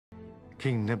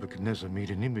King Nebuchadnezzar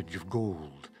made an image of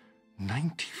gold,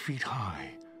 90 feet high.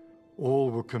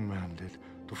 All were commanded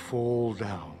to fall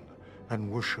down and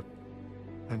worship,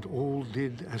 and all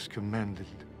did as commanded,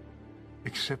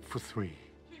 except for 3.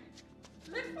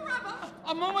 Live forever!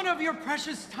 A moment of your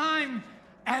precious time.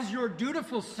 As your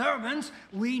dutiful servants,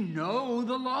 we know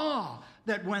the law,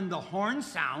 that when the horn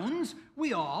sounds,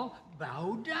 we all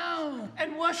bow down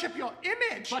and worship your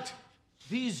image. But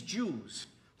these Jews,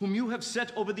 whom you have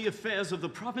set over the affairs of the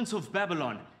province of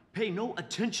Babylon, pay no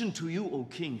attention to you, O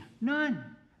king. None.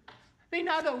 They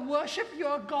neither worship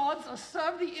your gods or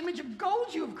serve the image of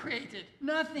gold you have created.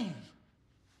 Nothing.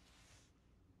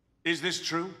 Is this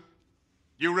true?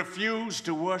 You refuse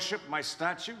to worship my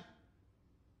statue?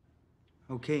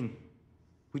 O king,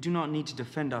 we do not need to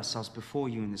defend ourselves before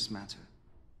you in this matter.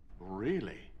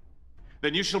 Really?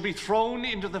 Then you shall be thrown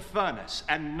into the furnace,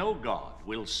 and no god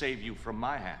will save you from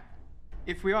my hand.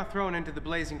 If we are thrown into the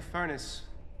blazing furnace,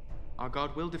 our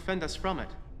God will defend us from it.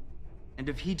 And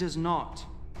if he does not,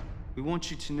 we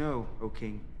want you to know, O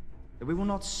king, that we will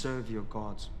not serve your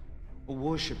gods or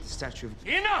worship the statue of...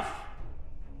 Enough!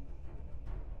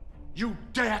 You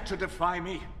dare to defy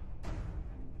me?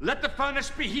 Let the furnace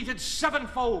be heated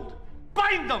 7-fold.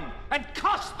 Bind them and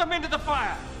cast them into the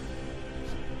fire.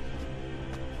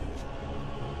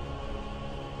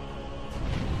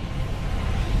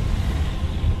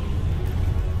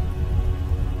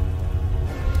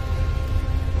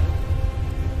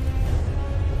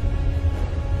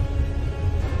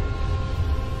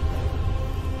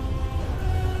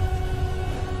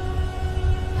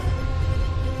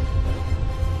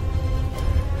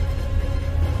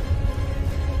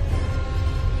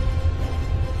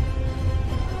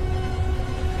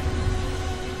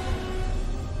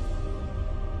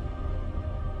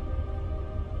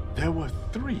 There were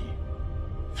 3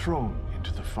 thrown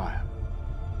into the fire.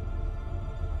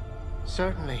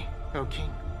 Certainly, O king.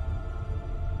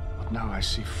 But now I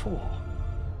see 4.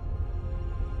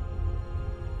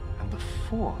 And the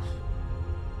fourth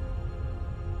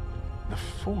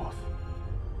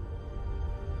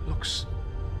looks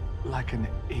like an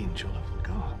angel of the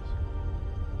gods.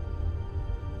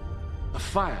 The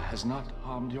fire has not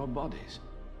harmed your bodies.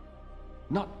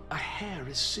 Not a hair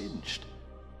is singed.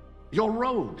 Your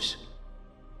robes,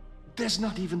 there's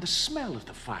not even the smell of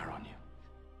the fire on you.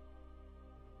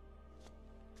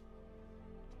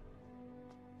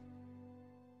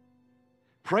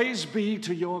 Praise be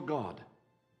to your God,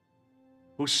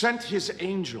 who sent his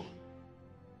angel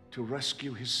to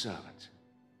rescue his servant.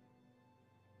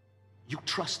 You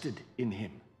trusted in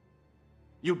him.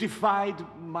 You defied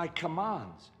my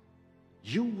commands.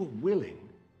 You were willing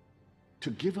to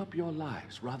give up your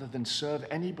lives rather than serve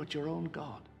any but your own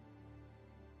God.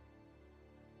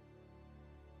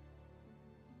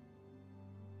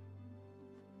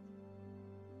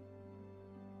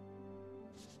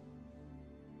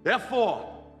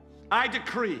 Therefore, I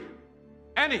decree,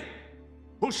 any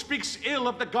who speaks ill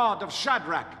of the God of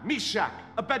Shadrach, Meshach,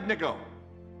 Abednego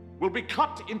will be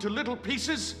cut into little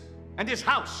pieces and his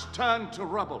house turned to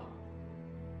rubble.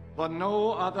 For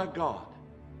no other God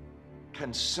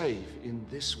can save in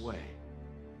this way.